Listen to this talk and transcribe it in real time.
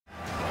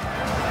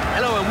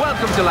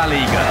Welcome to La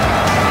Liga.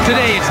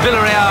 Today it's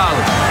Villarreal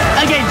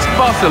against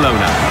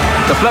Barcelona.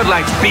 The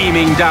floodlights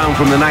beaming down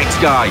from the night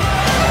sky.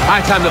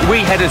 High time that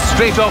we headed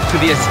straight off to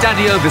the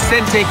Estadio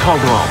Vicente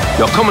Calderon.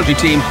 Your commentary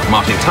team,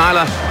 Martin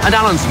Tyler and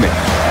Alan Smith.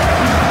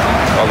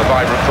 Well, the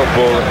vibrant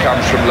football that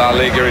comes from La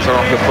Liga is on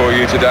offer for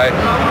you today.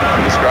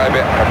 To describe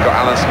it, I've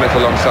got Alan Smith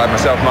alongside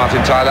myself,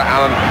 Martin Tyler.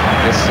 Alan,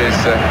 this is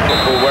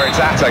football where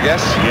it's at, I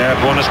guess. Yeah,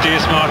 buenos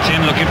dias,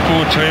 Martin. Looking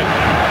forward to it.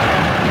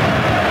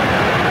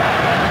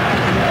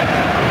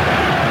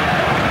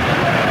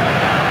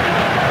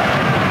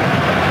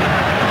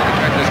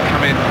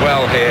 In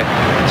well here,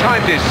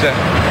 timed his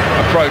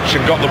approach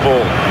and got the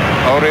ball.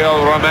 Oriol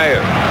Romeo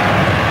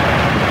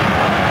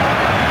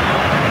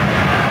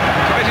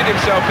committed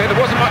himself in. There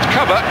wasn't much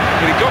cover,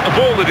 but he got the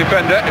ball, the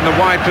defender, in the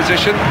wide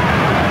position.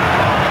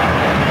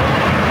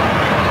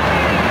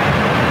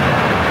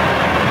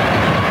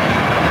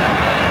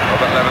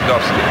 Robert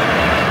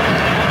Lewandowski.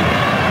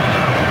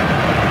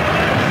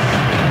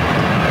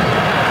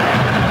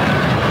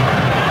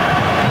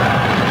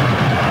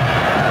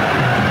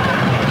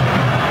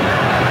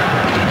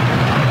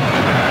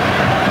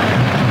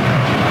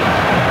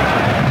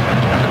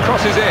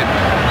 Is in.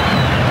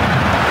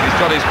 He's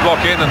got his block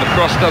in and the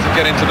cross doesn't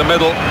get into the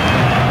middle.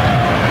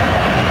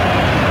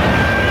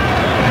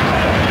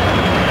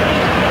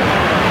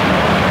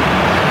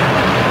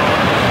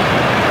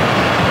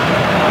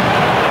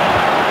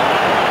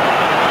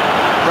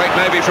 Break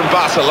maybe from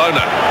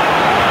Barcelona.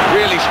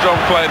 Really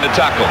strong play in the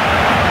tackle.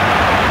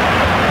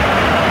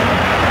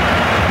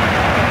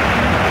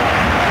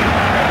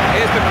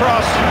 Here's the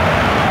cross.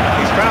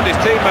 He's found his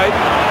teammate.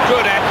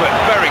 Good effort,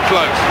 very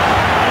close.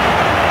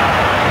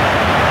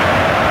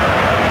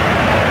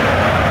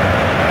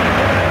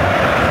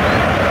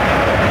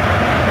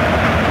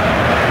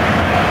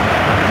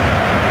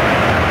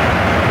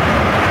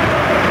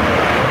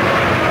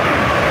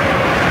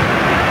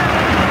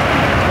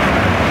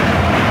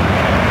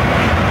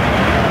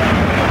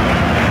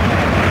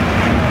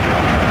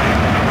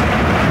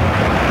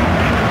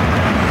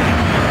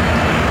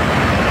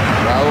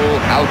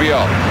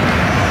 Albiol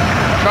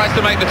tries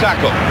to make the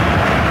tackle.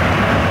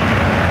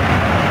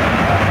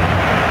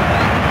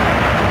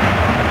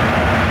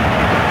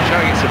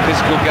 Showing it's a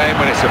physical game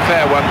when it's a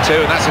fair one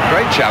too, and that's a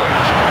great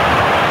challenge.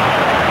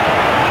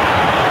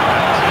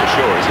 For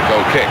sure, it's a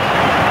goal kick.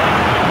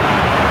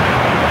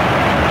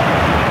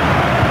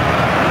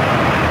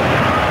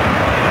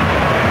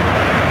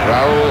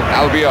 Raúl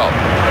Albiol.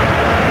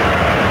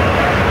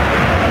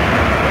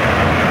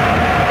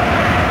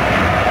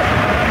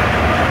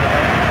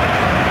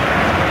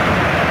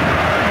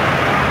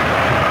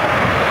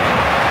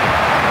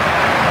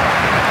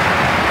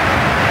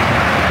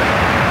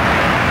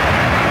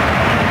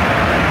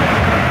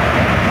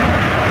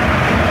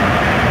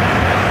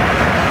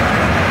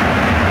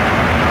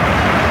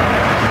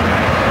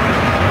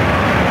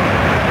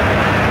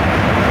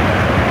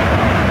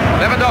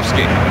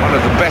 One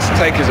of the best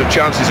takers of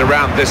chances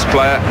around this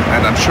player,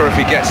 and I'm sure if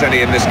he gets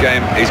any in this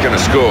game, he's going to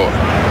score.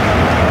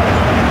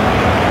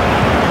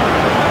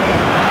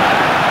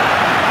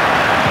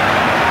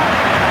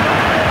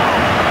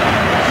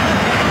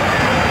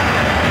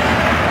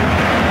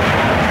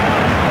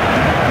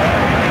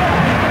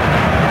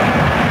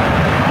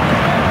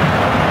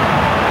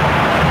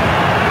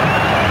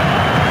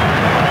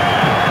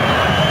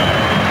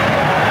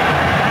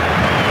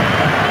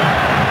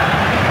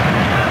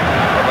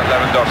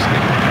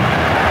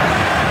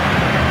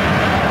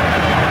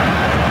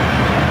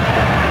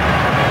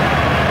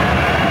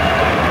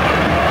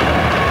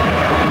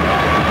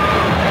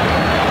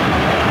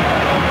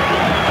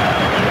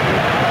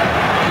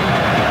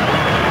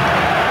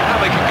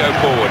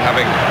 Forward,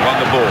 having won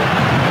the ball.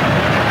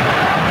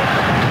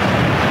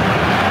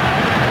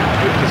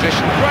 Good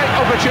position, great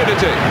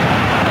opportunity.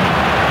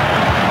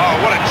 Oh,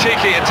 what a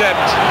cheeky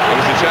attempt. It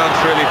was a chance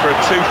really for a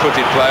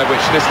two-footed player,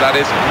 which this lad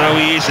isn't. No,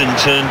 he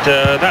isn't, and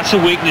that's a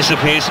weakness of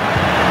his.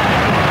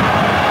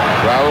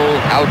 Raúl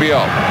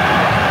Albiol.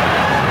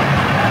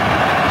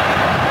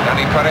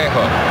 Dani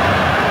Parejo.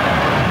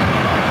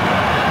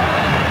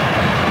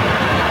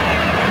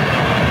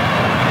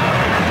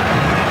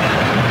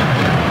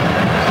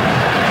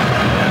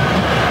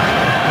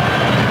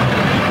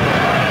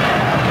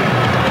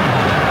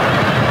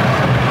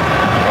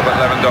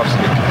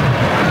 Lewandowski.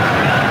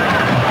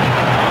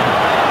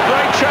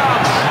 Great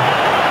chance.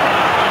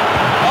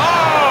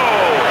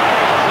 Oh!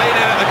 Clean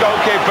in at the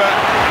goalkeeper.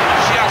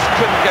 Just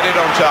couldn't get it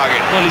on target.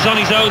 Well, he's on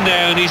his own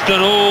there and he's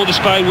done all the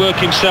spy work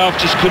himself,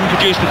 just couldn't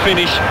produce the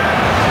finish.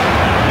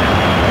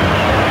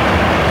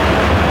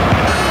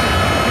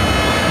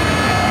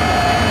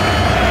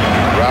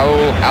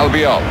 Raúl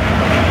Albiol.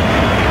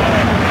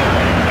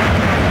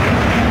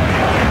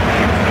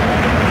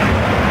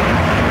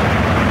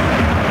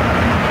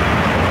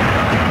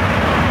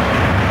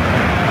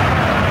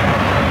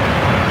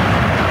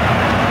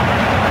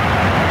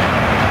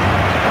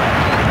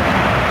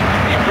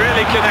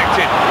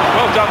 Connected.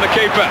 Well done, the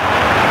keeper.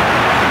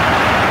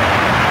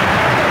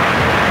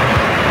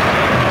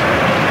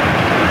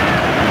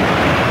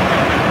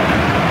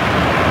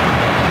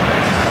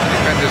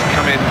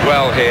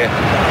 here,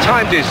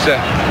 timed his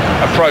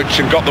approach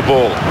and got the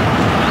ball.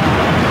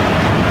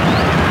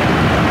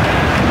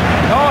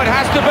 Oh, it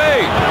has to be!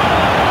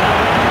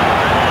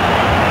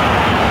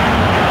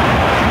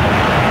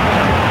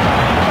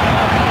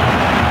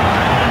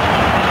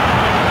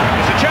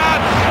 It's a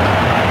chance!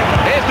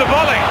 Here's the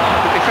volley!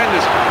 The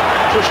defenders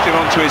pushed him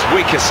onto his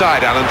weaker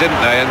side, Alan,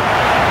 didn't they? And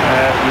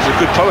it was a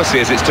good policy,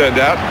 as it's turned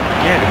out.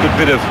 Yeah, a good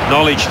bit of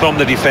knowledge from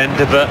the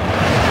defender, but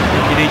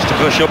he needs to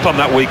push up on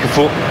that weaker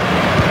foot.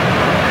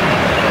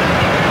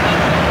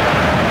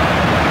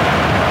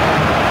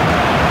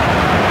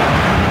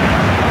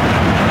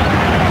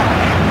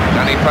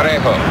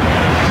 Parejo.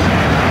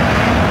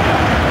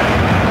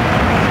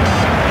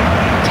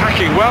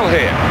 Attacking well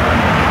here.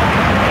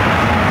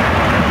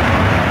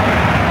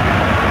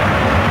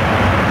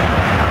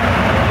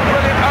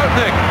 Brilliant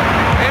opening.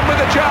 In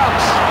with a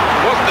chance.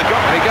 Wasn't the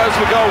goal. And he goes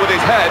for goal with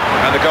his head.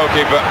 And the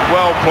goalkeeper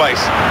well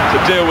placed to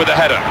deal with the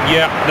header.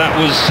 Yeah, that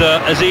was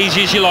as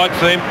easy as you like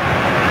for him.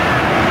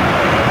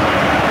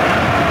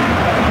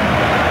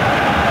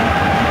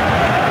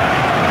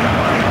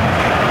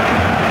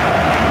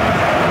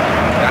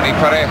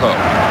 Parejo.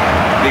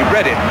 He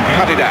read it,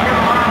 cut it out.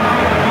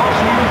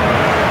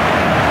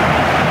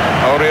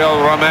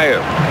 Oriol Romeo.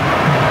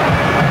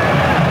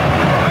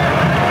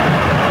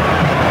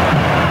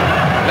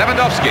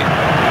 Lewandowski.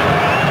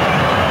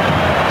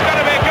 It's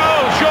going to be a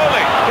goal,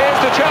 surely.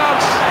 Here's the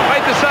chance.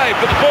 Made the save,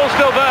 but the ball's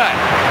still there.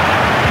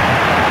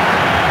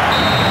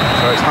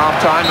 So it's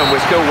half-time and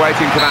we're still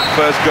waiting for that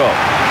first goal.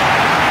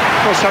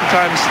 Well,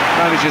 sometimes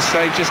managers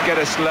say just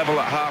get us level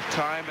at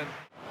half-time and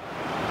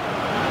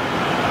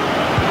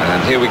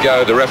here we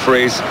go, the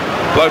referee's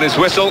blown his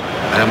whistle,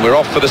 and we're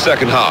off for the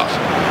second half.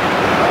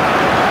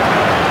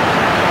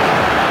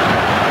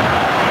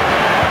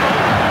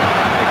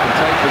 He can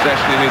take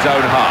possession in his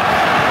own half.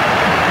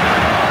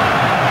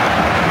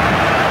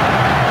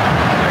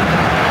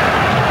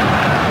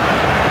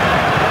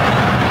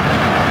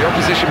 The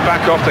opposition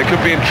back off, they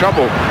could be in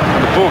trouble,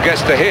 and the ball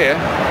gets to here.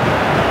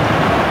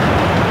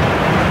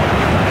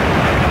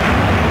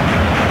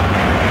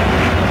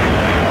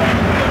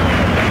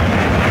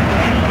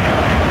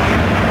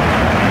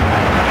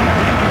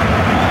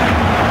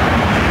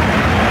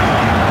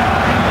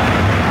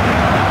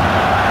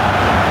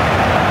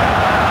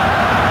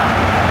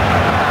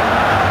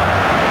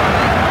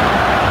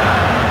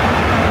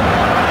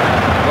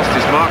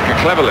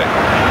 Cleverly.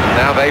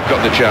 Now they've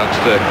got the chance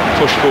to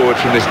push forward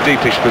from this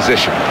deepish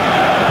position.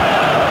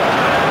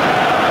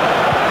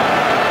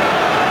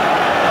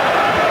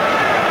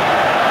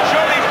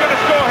 Surely he's going to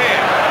score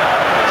here.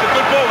 It's a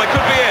good ball, they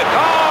could be in.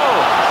 Oh,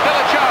 still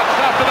a chance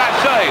after that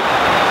save.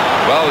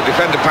 Well, the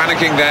defender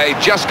panicking there, he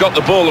just got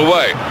the ball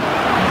away.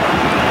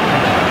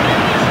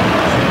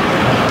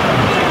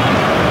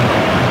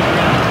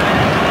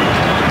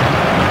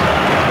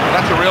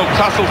 That's a real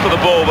tussle for the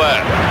ball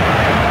there.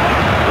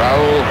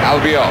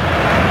 Albion.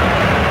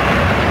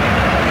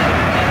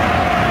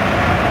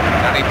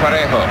 Dani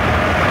Parejo.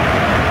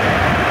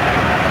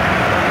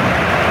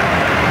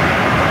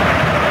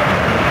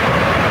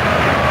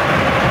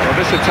 Well,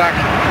 this attack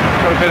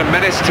got a bit of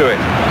menace to it.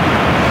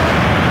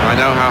 I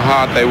know how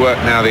hard they work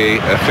now, the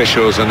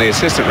officials, and the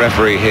assistant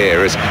referee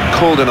here has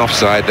called an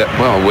offside that,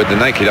 well, with the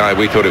naked eye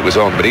we thought it was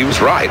on, but he was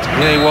right.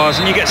 Yeah, he was,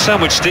 and you get so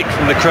much stick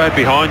from the crowd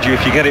behind you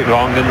if you get it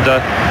wrong, and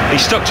he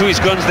stuck to his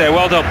guns there.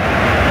 Well done.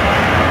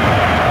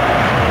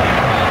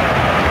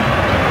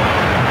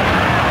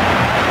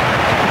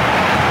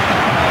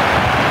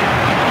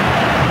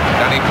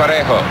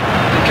 Parejo.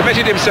 He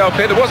committed himself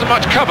here, there wasn't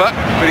much cover,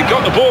 but he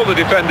got the ball, the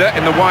defender,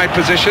 in the wide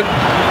position.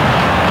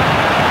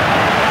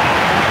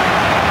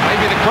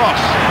 Maybe the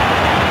cross.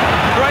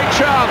 Great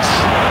chance.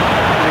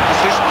 The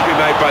decision to be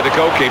made by the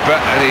goalkeeper,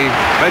 and he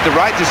made the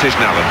right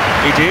decision, Alan.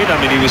 He did, I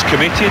mean, he was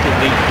committed, and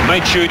he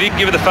made sure he didn't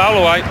give the foul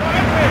away.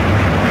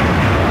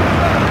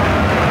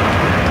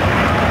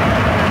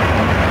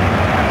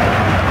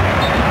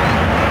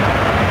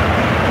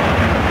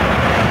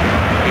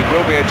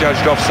 Will be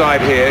adjudged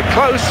offside here.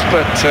 Close,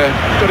 but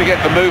got to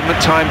get the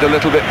movement timed a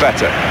little bit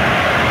better.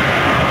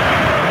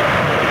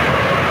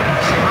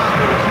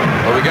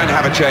 Well, we're going to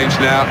have a change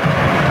now,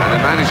 and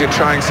the manager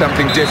trying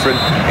something different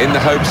in the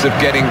hopes of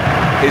getting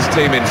his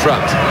team in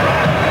front.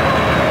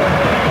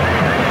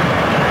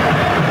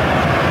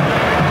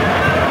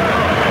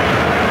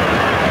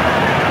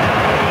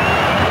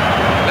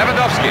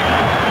 Lewandowski.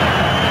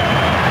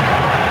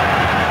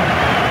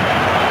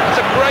 That's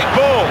a great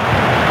ball.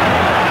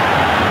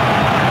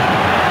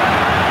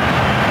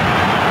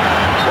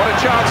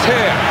 Chance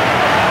here.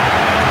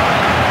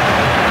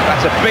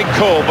 That's a big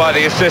call by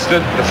the assistant.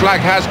 The flag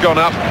has gone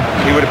up.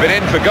 He would have been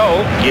in for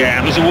goal. Yeah,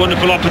 it was a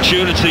wonderful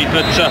opportunity,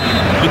 but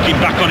looking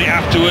back on it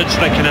afterwards,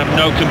 they can have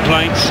no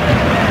complaints.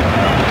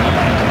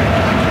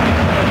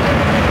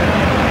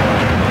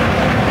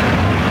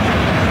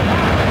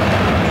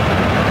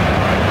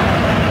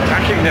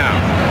 Attacking now.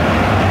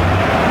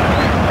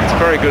 It's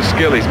very good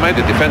skill. He's made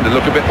the defender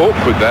look a bit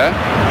awkward there.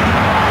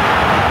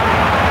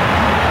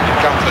 Here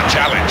comes the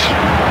challenge.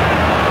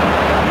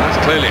 That's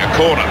clearly a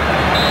corner.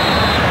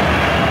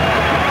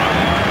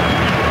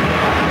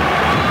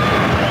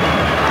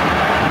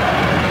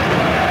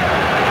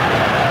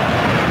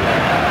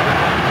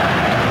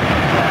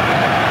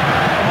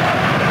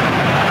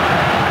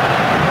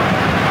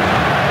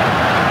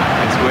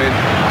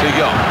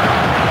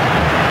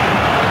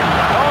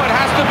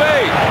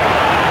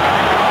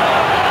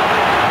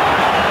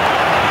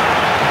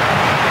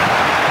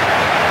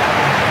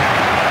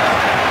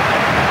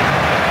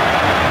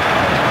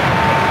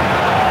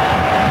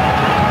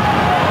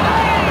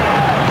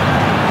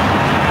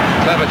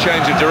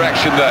 change of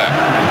direction there.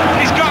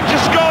 He's got to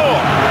score!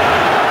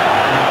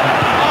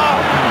 Oh.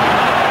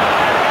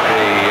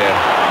 The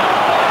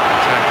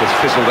attack has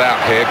fizzled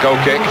out here, goal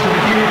kick.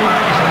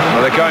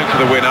 Well, they're going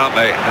for the win, aren't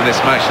they, in this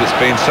match that's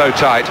been so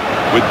tight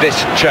with this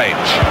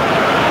change.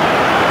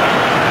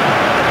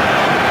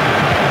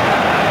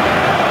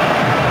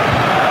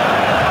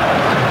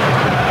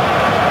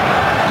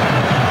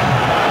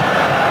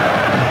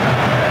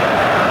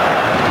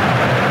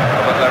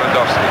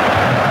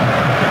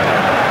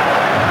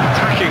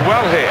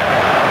 Well here.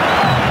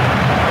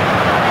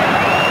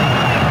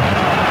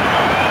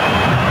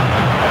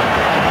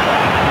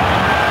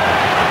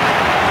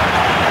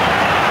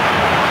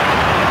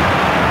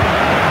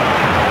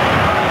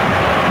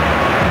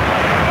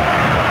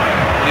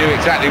 Knew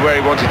exactly where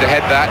he wanted to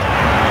head that.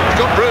 He's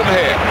got room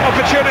here.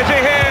 Opportunity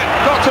here.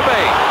 Got to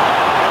be.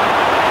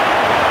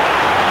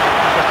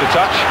 Just a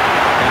touch.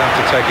 Enough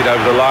to take it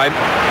over the line.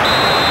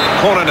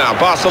 Corner now,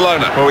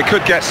 Barcelona. Well, we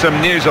could get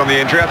some news on the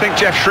injury. I think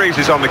Jeff Shreves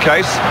is on the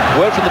case.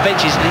 Word from the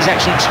benches that he's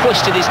actually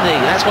twisted his knee.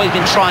 That's why he's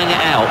been trying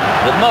it out.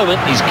 At the moment,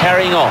 he's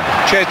carrying on.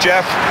 Cheers,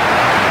 Jeff.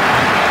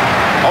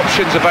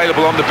 Options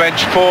available on the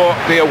bench for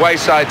the away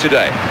side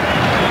today.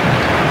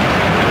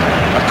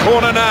 A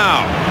corner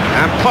now,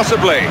 and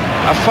possibly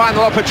a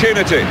final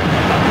opportunity.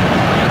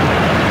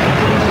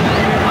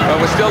 But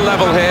we're still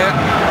level here,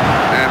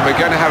 and we're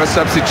going to have a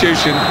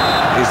substitution.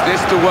 Is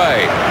this the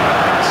way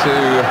to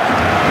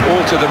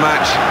alter the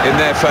match in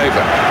their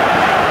favour?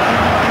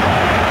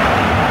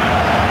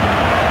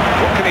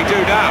 What can he do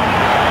now?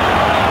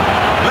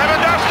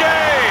 Lewandowski!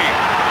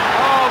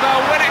 Oh,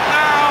 they'll win it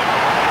now!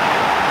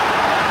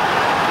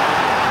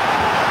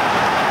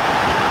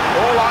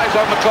 All eyes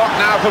on the clock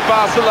now for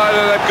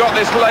Barcelona. They've got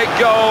this late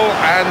goal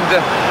and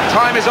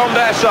time is on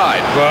their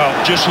side. Well,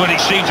 just when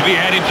it seemed to be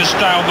heading for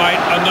stalemate,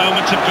 a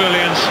moment of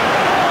brilliance.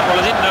 Well,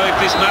 I didn't know if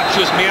this match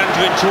was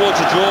meandering towards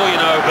a draw, you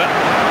know, but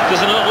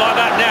doesn't look like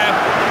that now.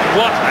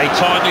 What a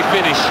timely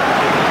finish.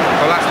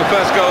 Well, that's the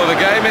first goal of the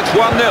game. It's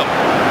 1-0.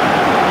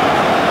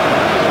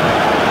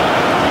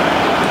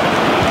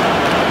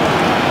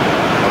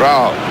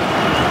 Raul.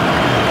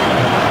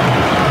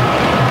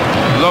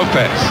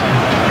 Lopez.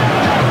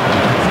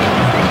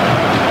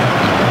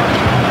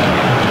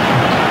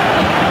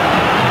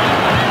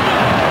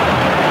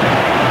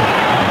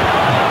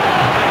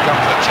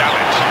 Comes the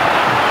challenge.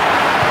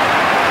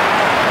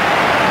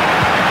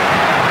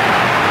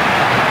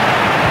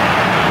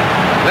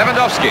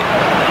 Lewandowski.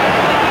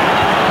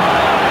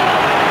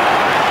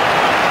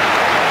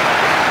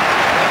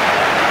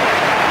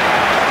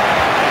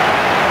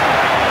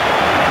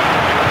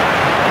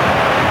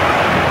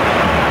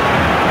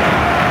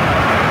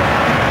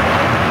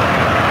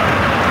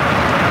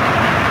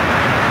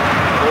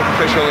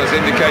 Official has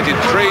indicated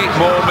 3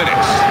 more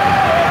minutes.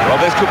 Well,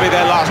 this could be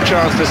their last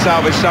chance to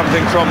salvage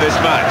something from this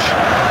match.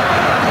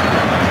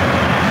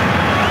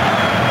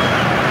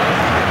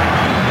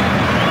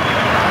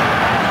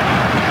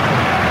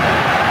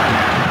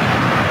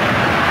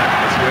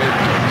 It's with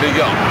De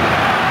Jong.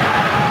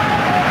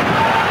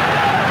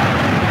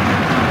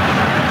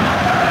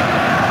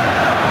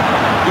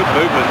 Good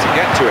movement to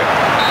get to it.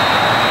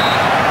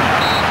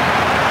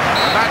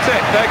 That's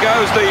it, there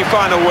goes the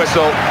final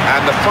whistle,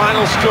 and the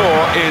final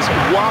score is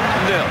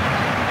 1-0.